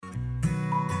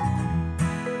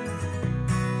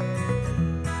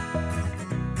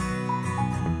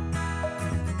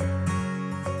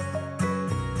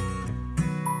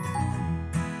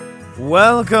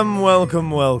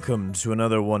Welcome to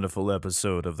another wonderful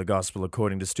episode of the Gospel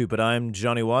According to Stupid. I'm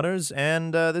Johnny Waters,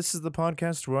 and this is the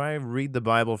podcast where I read the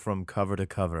Bible from cover to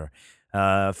cover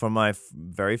for my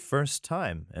very first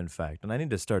time, in fact. And I need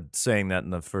to start saying that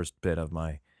in the first bit of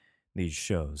these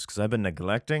shows, because I've been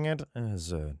neglecting it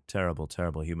as a terrible,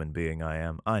 terrible human being I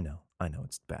am. I know,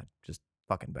 it's bad, just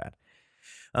fucking bad.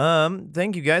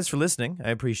 Thank you guys for listening. I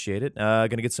appreciate it.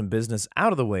 Gonna get some business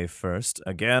out of the way first.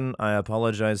 Again, I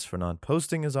apologize for not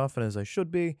posting as often as I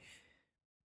should be.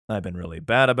 I've been really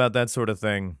bad about that sort of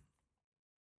thing.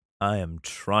 I am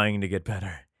trying to get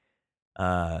better.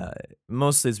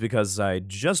 Mostly it's because I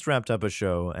just wrapped up a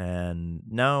show, and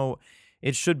now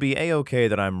it should be a-okay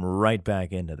that I'm right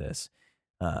back into this.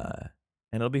 And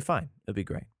it'll be fine. It'll be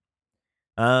great.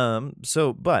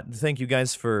 But thank you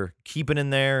guys for keeping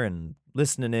in there and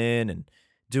listening in and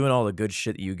doing all the good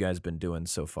shit that you guys been doing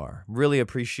so far. Really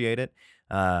appreciate it.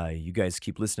 You guys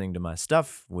keep listening to my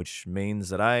stuff, which means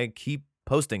that I keep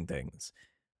posting things.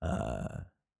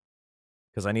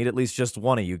 Because I need at least just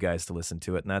one of you guys to listen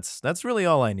to it, and that's really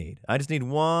all I need. I just need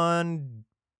one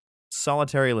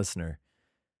solitary listener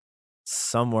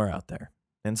somewhere out there.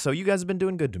 And so you guys have been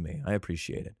doing good to me. I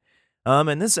appreciate it.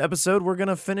 In this episode, we're going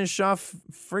to finish off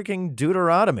freaking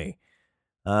Deuteronomy.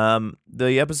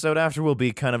 The episode after will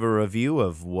be kind of a review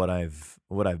of what I've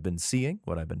been seeing,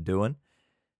 what I've been doing.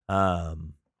 At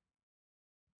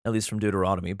least from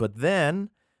Deuteronomy. But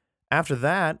then, after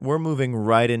that, we're moving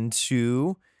right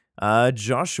into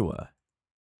Joshua,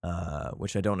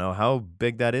 which I don't know how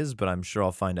big that is, but I'm sure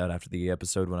I'll find out after the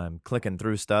episode when I'm clicking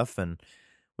through stuff and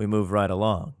we move right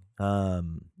along.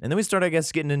 And then we start, I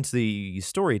guess, getting into the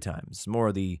story times, more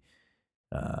of the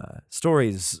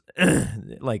stories,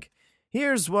 like,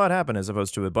 here's what happened, as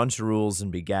opposed to a bunch of rules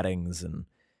and begattings and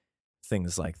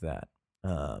things like that.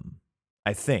 I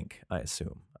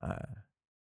assume.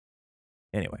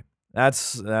 Anyway,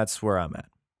 that's where I'm at.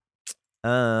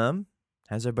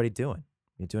 How's everybody doing?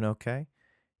 You doing okay?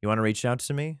 You want to reach out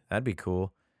to me? That'd be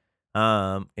cool.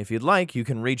 If you'd like, you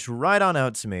can reach right on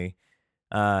out to me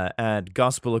at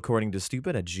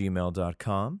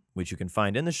gospelaccordingtostupid@gmail.com, which you can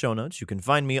find in the show notes. You can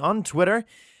find me on Twitter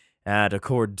at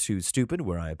AccordToStupid,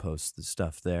 where I post the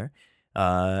stuff there.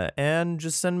 And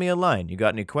just send me a line. You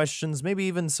got any questions? Maybe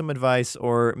even some advice,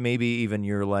 or maybe even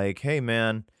you're like, hey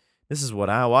man, this is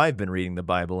how I've been reading the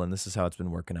Bible, and this is how it's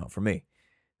been working out for me.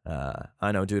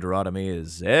 I know Deuteronomy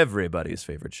is everybody's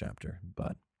favorite chapter,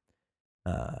 but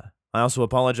I also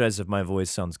apologize if my voice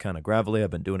sounds kind of gravelly.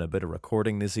 I've been doing a bit of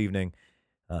recording this evening.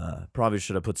 Probably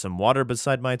should have put some water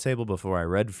beside my table before I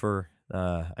read for,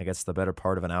 I guess, the better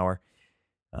part of an hour.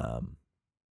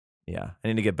 Yeah, I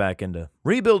need to get back into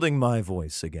rebuilding my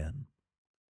voice again.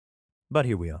 But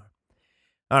here we are.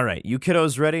 All right, you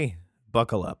kiddos ready?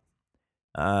 Buckle up.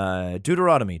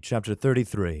 Deuteronomy chapter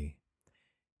 33.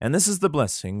 And this is the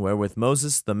blessing wherewith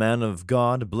Moses, the man of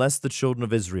God, blessed the children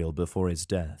of Israel before his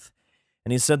death.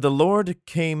 And he said, The Lord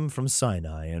came from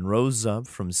Sinai, and rose up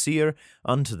from Seir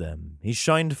unto them. He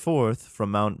shined forth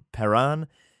from Mount Paran,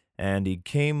 and he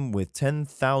came with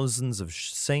 10,000s of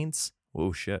saints.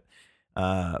 Oh shit!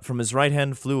 From his right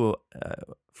hand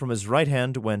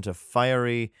went a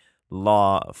fiery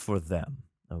law for them.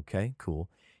 Okay, cool.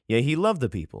 Yea, he loved the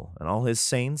people, and all his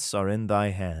saints are in thy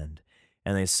hand.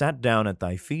 And they sat down at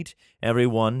thy feet, every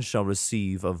one shall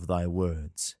receive of thy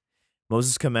words.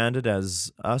 Moses commanded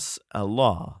as us a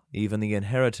law, even the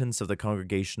inheritance of the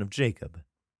congregation of Jacob.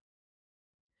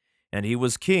 And he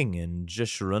was king in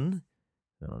Jeshurun,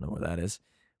 I don't know where that is,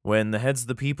 when the heads of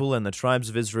the people and the tribes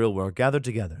of Israel were gathered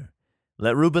together.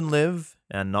 Let Reuben live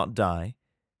and not die,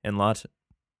 and let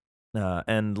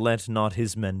not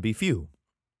his men be few.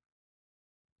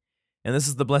 And this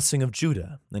is the blessing of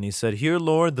Judah. And he said, Hear,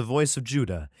 Lord, the voice of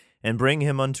Judah, and bring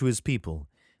him unto his people.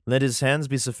 Let his hands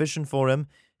be sufficient for him,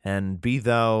 and be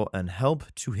thou an help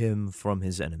to him from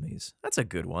his enemies. That's a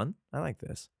good one. I like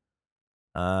this.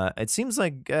 It seems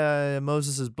like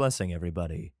Moses is blessing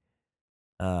everybody.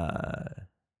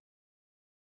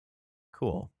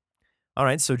 Cool. All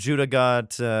right, so Judah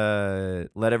got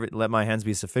let my hands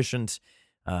be sufficient,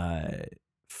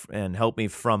 and help me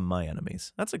from my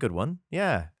enemies. That's a good one.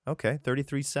 Yeah. Okay.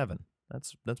 33:7.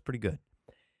 That's pretty good.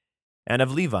 And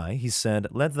of Levi, he said,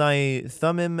 Let thy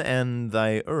Thummim and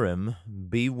thy Urim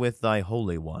be with thy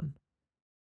Holy One.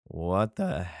 What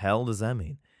the hell does that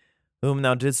mean? Whom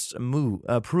thou didst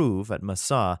approve at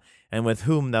Massah, and with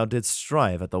whom thou didst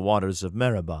strive at the waters of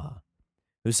Meribah.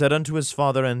 Who said unto his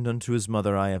father and unto his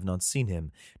mother, I have not seen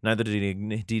him, neither did he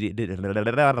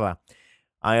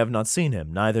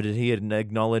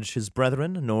acknowledge his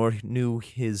brethren, nor knew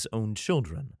his own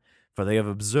children. For they have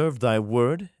observed thy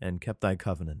word, and kept thy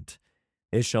covenant.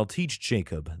 It shall teach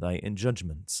Jacob thy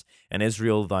judgments, and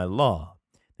Israel thy law.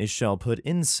 They shall put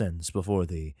incense before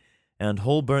thee, and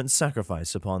whole burnt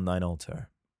sacrifice upon thine altar.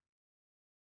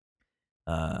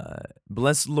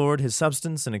 Bless Lord his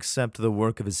substance, and accept the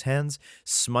work of his hands.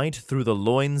 Smite through the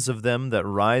loins of them that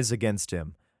rise against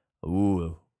him.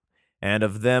 Ooh. And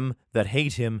of them that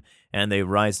hate him, and they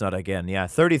rise not again. Yeah,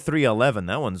 33:11,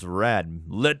 that one's rad.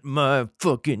 Let my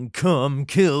fucking cum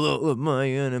kill all of my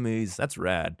enemies. That's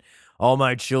rad. All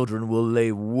my children will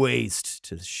lay waste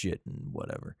to shit and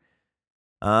whatever.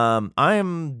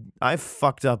 I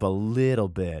fucked up a little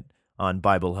bit on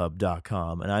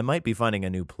BibleHub.com, and I might be finding a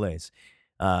new place.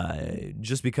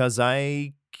 Just because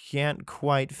I can't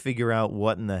quite figure out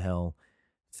what in the hell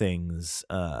things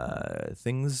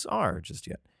are just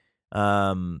yet.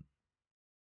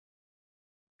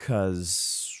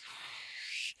 Cause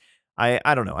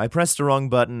I don't know. I pressed the wrong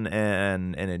button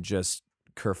and it just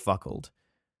kerfuckled.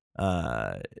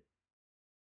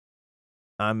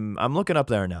 I'm looking up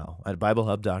there now at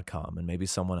BibleHub.com, and maybe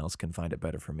someone else can find it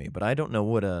better for me. But I don't know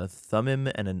what a Thummim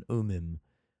and an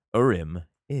Urim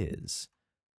is.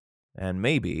 And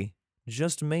maybe,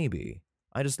 just maybe,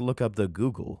 I just look up the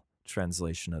Google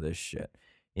translation of this shit.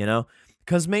 You know?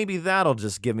 Because maybe that'll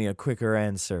just give me a quicker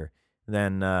answer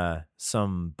than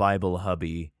some Bible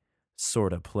hubby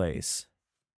sort of place.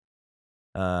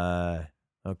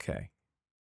 Okay.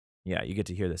 Yeah, you get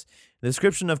to hear this. The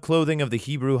description of clothing of the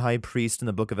Hebrew high priest in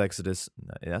the book of Exodus.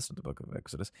 That's not the book of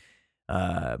Exodus.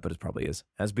 But it probably is.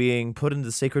 As being put into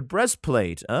the sacred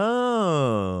breastplate.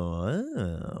 Worn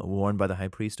by the high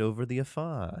priest over the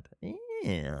ephod.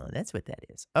 Yeah, that's what that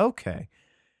is. Okay.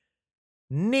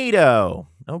 Neato.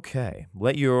 Okay.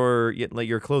 Let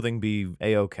your clothing be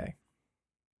A-okay.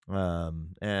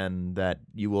 And that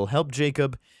you will help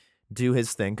Jacob do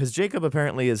his thing, because Jacob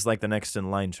apparently is like the next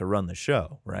in line to run the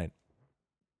show, right?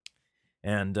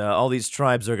 And all these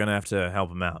tribes are going to have to help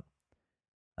him out.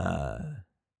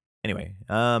 Anyway,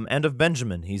 and of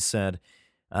Benjamin, he said,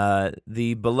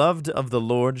 the beloved of the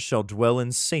Lord shall dwell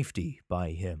in safety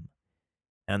by him.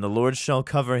 And the Lord shall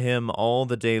cover him all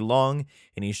the day long,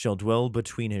 and he shall dwell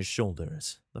between his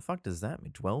shoulders. The fuck does that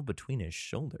mean? Dwell between his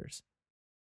shoulders?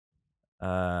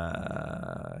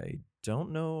 I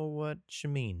don't know what you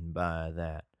mean by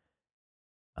that.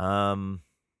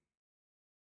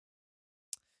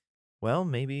 Well,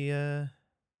 maybe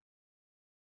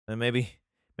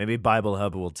Bible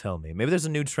Hub will tell me. Maybe there's a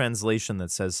new translation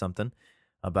that says something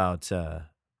about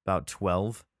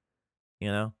 12,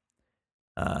 you know?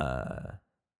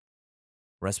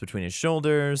 Rest between his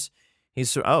shoulders.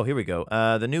 Here we go.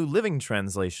 The New Living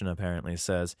Translation apparently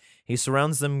says, he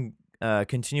surrounds them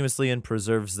continuously and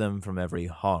preserves them from every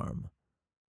harm.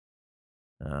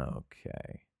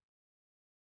 Okay.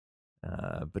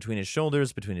 Between his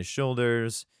shoulders.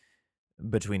 There's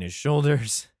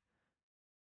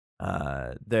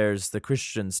the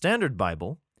Christian Standard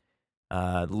Bible.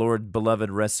 Lord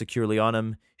beloved rests securely on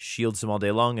him, shields him all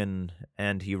day long,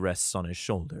 and he rests on his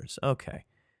shoulders. Okay.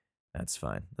 That's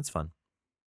fine. That's fun.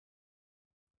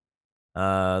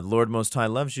 Lord Most High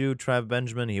loves you, tribe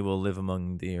Benjamin. He will live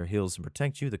among your hills and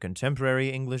protect you. The Contemporary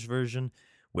English Version,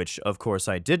 which, of course,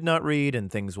 I did not read, and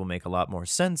things will make a lot more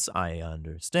sense. I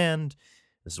understand.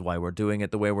 This is why we're doing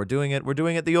it the way we're doing it. We're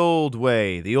doing it the old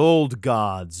way, the old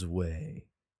God's way.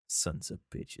 Sons of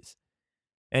bitches.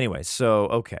 Anyway, so,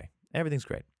 okay. Everything's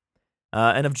great.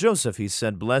 And of Joseph, he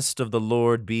said, blessed of the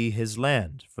Lord be his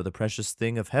land, for the precious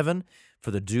thing of heaven,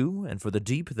 for the dew, and for the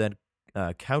deep that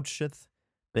coucheth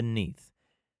beneath,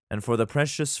 and for the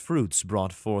precious fruits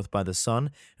brought forth by the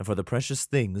sun, and for the precious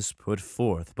things put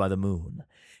forth by the moon,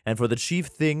 and for the chief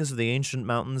things of the ancient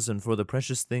mountains, and for the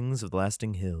precious things of the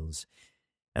lasting hills,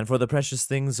 and for the precious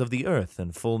things of the earth,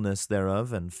 and fullness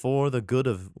thereof, and for the good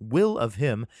of will of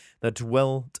him that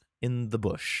dwelt in the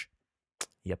bush.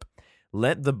 Yep.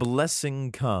 Let the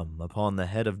blessing come upon the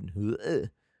head of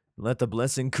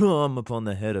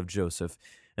Joseph,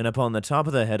 and upon the top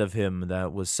of the head of him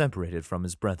that was separated from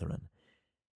his brethren.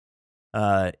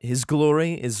 His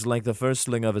glory is like the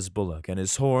firstling of his bullock, and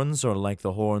his horns are like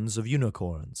the horns of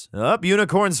unicorns.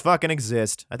 Unicorns fucking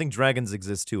exist. I think dragons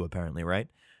exist too, apparently, right?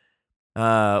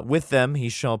 With them he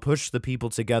shall push the people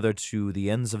together to the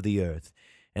ends of the earth,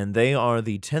 and they are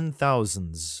the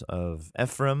 10,000s of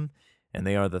Ephraim, and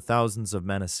they are the thousands of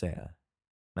Manasseh.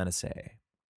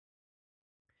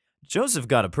 Joseph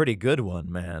got a pretty good one,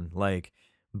 man. Like,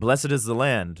 blessed is the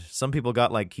land. Some people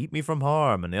got, like, keep me from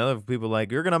harm, and the other people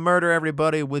like, you're gonna murder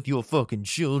everybody with your fucking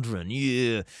children,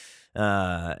 yeah.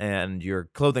 And your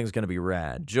clothing's gonna be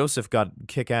rad. Joseph got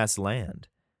kick-ass land.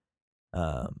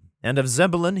 And of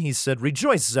Zebulun he said,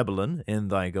 rejoice, Zebulun, in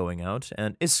thy going out,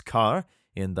 and Issachar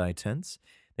in thy tents.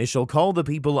 They shall call the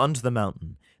people unto the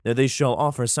mountain. There they shall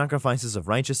offer sacrifices of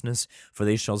righteousness, for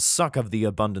they shall suck of the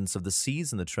abundance of the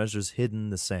seas and the treasures hidden in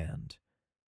the sand.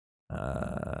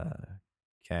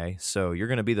 Okay, so you're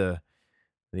going to be the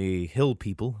hill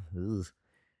people. Ugh.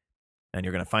 And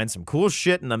you're going to find some cool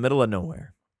shit in the middle of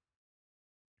nowhere.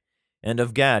 And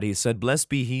of Gad he said, Blessed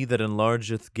be he that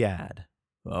enlargeth Gad.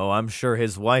 Oh, I'm sure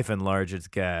his wife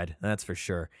enlargeth Gad, that's for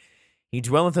sure. He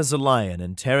dwelleth as a lion,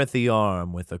 and teareth the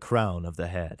arm with the crown of the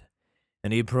head.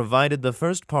 And he provided the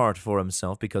first part for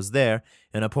himself, because there,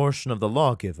 in a portion of the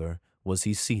lawgiver, was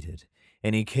he seated.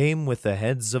 And he came with the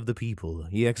heads of the people.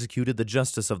 He executed the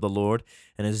justice of the Lord,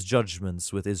 and his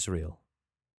judgments with Israel.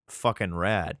 Fucking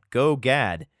rad. Go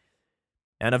Gad.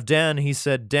 And of Dan he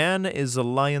said, Dan is a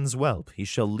lion's whelp. He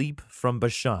shall leap from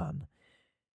Bashan.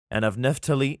 And of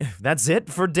Naphtali, that's it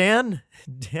for Dan?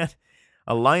 Dan,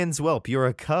 a lion's whelp. You're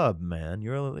a cub, man.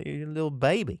 You're a little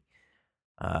baby.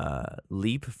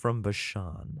 Leap from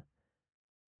Bashan.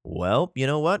 Well, you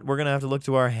know what? We're going to have to look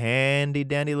to our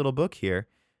handy-dandy little book here.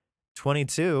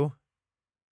 22.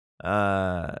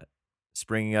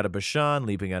 Springing out of Bashan,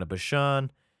 leaping out of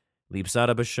Bashan, leaps out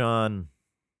of Bashan.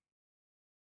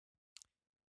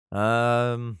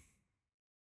 I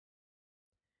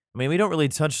mean, we don't really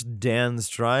touch Dan's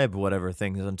tribe, whatever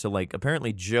things, until, like,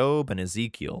 apparently Job and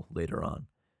Ezekiel later on.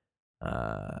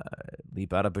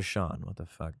 Leap out of Bashan. What the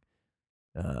fuck?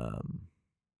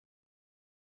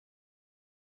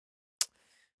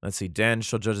 Let's see. Dan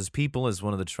shall judge his people as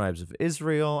one of the tribes of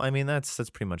Israel. I mean, that's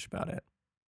pretty much about it.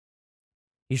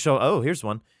 He shall, oh, here's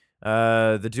one.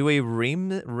 The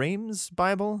Douay-Rheims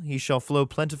Bible. He shall flow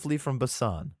plentifully from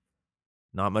Bashan.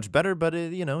 Not much better, but,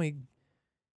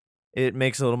 it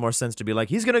makes a little more sense to be like,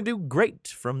 he's going to do great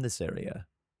from this area,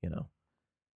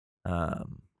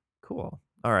 Cool.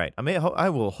 All right. I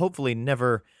will hopefully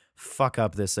never fuck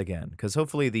up this again, because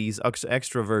hopefully these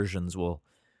extra versions will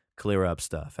clear up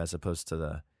stuff as opposed to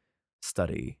the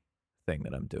study thing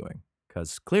that I'm doing,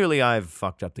 because clearly I've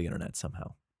fucked up the internet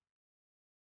somehow.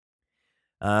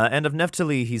 And of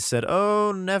Naphtali he said,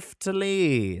 O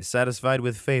Naphtali, satisfied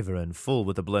with favor and full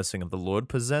with the blessing of the Lord,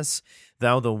 possess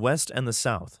thou the west and the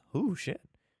south. Ooh, shit.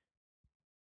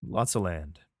 Lots of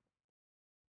land.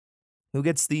 Who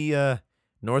gets the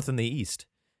north and the east?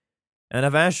 And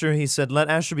of Asher he said, Let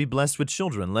Asher be blessed with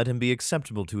children, let him be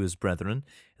acceptable to his brethren,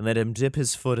 and let him dip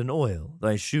his foot in oil.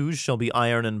 Thy shoes shall be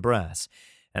iron and brass,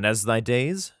 and as thy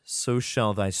days, so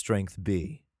shall thy strength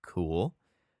be. Cool.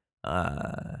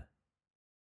 Huh.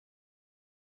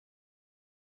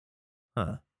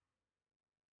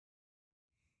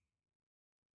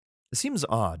 It seems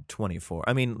odd, 24.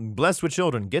 I mean, blessed with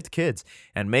children, get kids,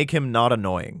 and make him not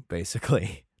annoying,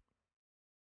 basically.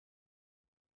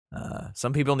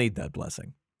 Some people need that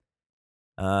blessing.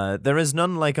 There is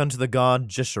none like unto the God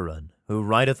Jeshurun, who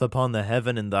rideth upon the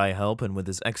heaven in thy help, and with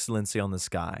his excellency on the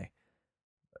sky.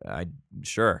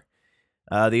 Sure.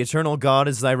 The eternal God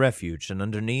is thy refuge, and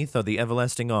underneath are the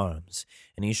everlasting arms.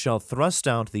 And he shall thrust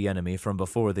out the enemy from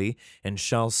before thee, and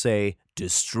shall say,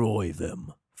 Destroy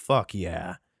them. Fuck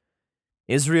yeah.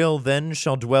 Israel then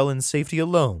shall dwell in safety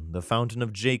alone. The fountain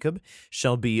of Jacob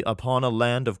shall be upon a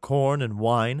land of corn and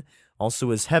wine.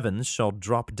 Also his heavens shall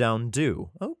drop down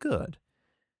dew. Oh, good.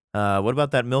 What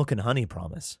about that milk and honey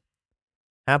promise?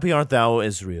 Happy art thou,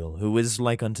 Israel, who is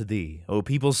like unto thee, O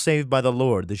people saved by the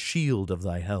Lord, the shield of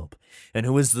thy help, and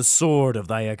who is the sword of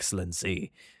thy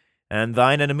excellency. And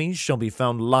thine enemies shall be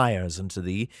found liars unto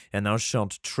thee, and thou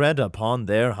shalt tread upon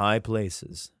their high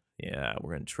places. Yeah,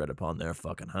 we're going to tread upon their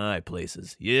fucking high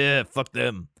places. Yeah, fuck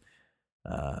them.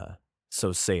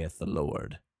 So saith the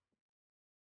Lord.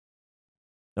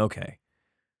 Okay.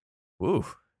 Ooh,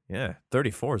 yeah,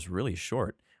 34 is really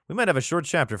short. We might have a short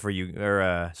chapter for you, or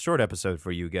a short episode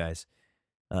for you guys.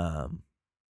 Yeah,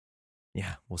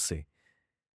 we'll see.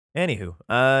 Anywho,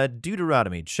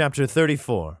 Deuteronomy chapter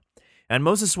 34. And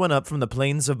Moses went up from the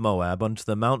plains of Moab unto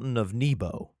the mountain of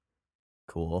Nebo.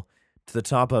 Cool. To the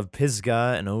top of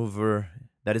Pisgah and over,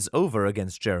 that is over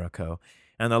against Jericho.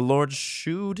 And the Lord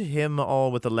shewed him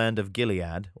all with the land of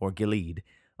Gilead, or Gilead,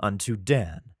 unto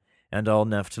Dan. And all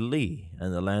Naphtali,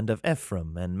 and the land of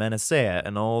Ephraim, and Manasseh,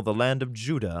 and all the land of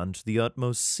Judah unto the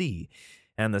utmost sea,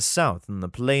 and the south, and the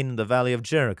plain in the valley of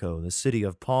Jericho, the city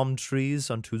of palm trees,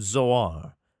 unto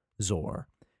Zor,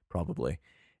 probably.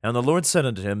 And the Lord said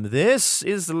unto him, This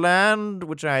is the land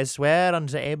which I swear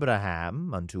unto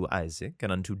Abraham, unto Isaac,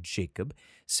 and unto Jacob,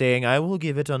 saying, I will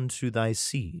give it unto thy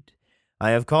seed.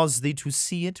 I have caused thee to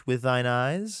see it with thine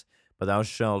eyes, but thou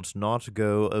shalt not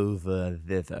go over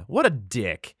thither. What a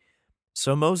dick!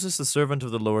 So Moses, the servant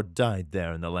of the Lord, died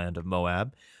there in the land of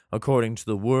Moab, according to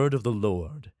the word of the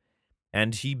Lord.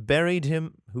 And he buried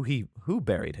him. Who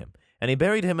buried him? And he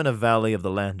buried him in a valley of the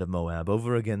land of Moab,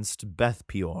 over against Beth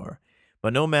Peor.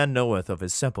 But no man knoweth of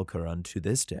his sepulchre unto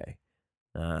this day.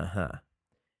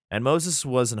 And Moses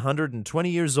was 120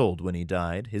 years old when he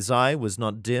died. His eye was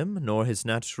not dim, nor his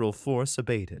natural force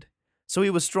abated. So he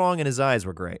was strong, and his eyes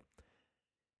were great.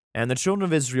 And the children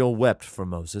of Israel wept for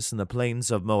Moses in the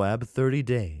plains of Moab 30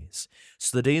 days.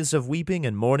 So the days of weeping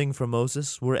and mourning for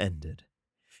Moses were ended.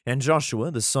 And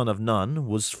Joshua, the son of Nun,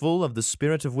 was full of the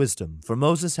spirit of wisdom, for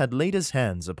Moses had laid his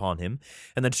hands upon him,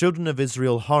 and the children of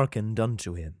Israel hearkened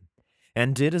unto him,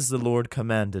 and did as the Lord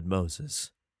commanded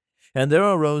Moses. And there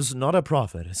arose not a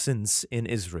prophet since in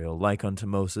Israel like unto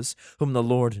Moses, whom the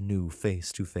Lord knew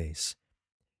face to face.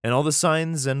 And all the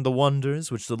signs and the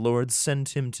wonders which the Lord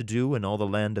sent him to do in all the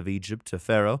land of Egypt to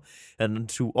Pharaoh, and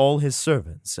to all his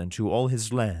servants, and to all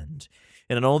his land,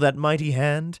 and in all that mighty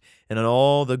hand, and in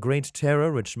all the great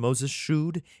terror which Moses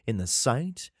shewed in the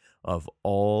sight of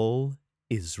all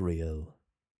Israel.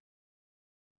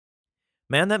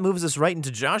 Man, that moves us right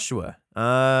into Joshua.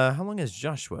 How long is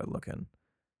Joshua looking?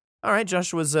 All right,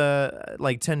 Joshua's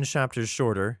like 10 chapters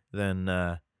shorter than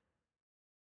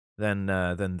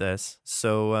this.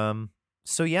 So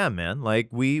yeah, man. Like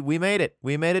we made it.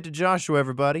 We made it to Joshua,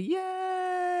 everybody.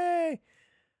 Yay!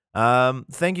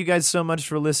 Thank you guys so much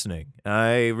for listening.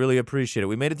 I really appreciate it.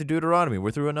 We made it to Deuteronomy.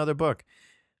 We're through another book.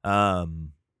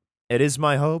 It is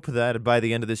my hope that by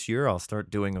the end of this year, I'll start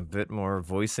doing a bit more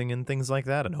voicing and things like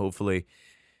that, and hopefully,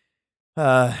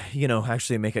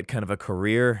 actually make it kind of a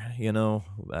career,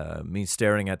 me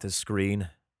staring at this screen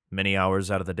many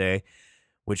hours out of the day,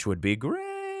 which would be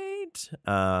great,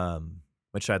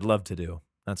 which I'd love to do,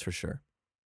 that's for sure.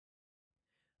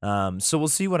 So we'll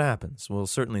see what happens. We'll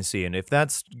certainly see. And if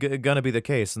that's gonna be the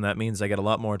case, then that means I get a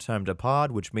lot more time to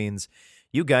pod, which means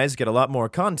you guys get a lot more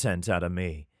content out of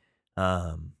me.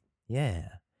 Yeah.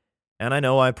 And I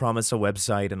know I promise a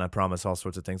website and I promise all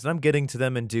sorts of things, and I'm getting to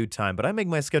them in due time, but I make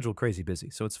my schedule crazy busy,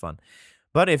 so it's fun.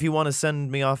 But if you want to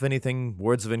send me off anything,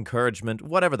 words of encouragement,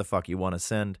 whatever the fuck you want to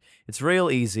send, it's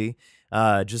real easy.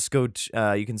 Just go,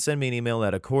 you can send me an email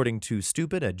at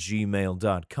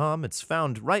accordingtostupid@gmail.com. It's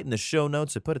found right in the show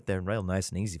notes. I put it there real nice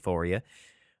and easy for you.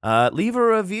 Leave a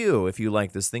review if you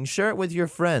like this thing. Share it with your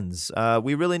friends.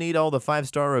 We really need all the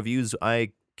 5-star reviews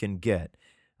I can get.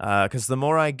 Because the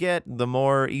more I get, the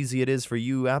more easy it is for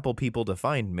you Apple people to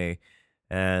find me.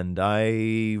 And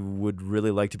I would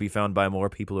really like to be found by more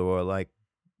people who are like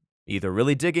either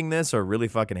really digging this or really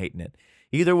fucking hating it.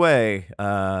 Either way,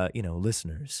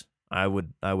 listeners, I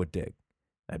would dig.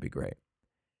 That'd be great.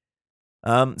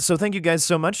 So thank you guys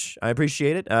so much. I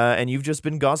appreciate it. And you've just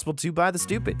been gospeled to by the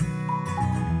stupid.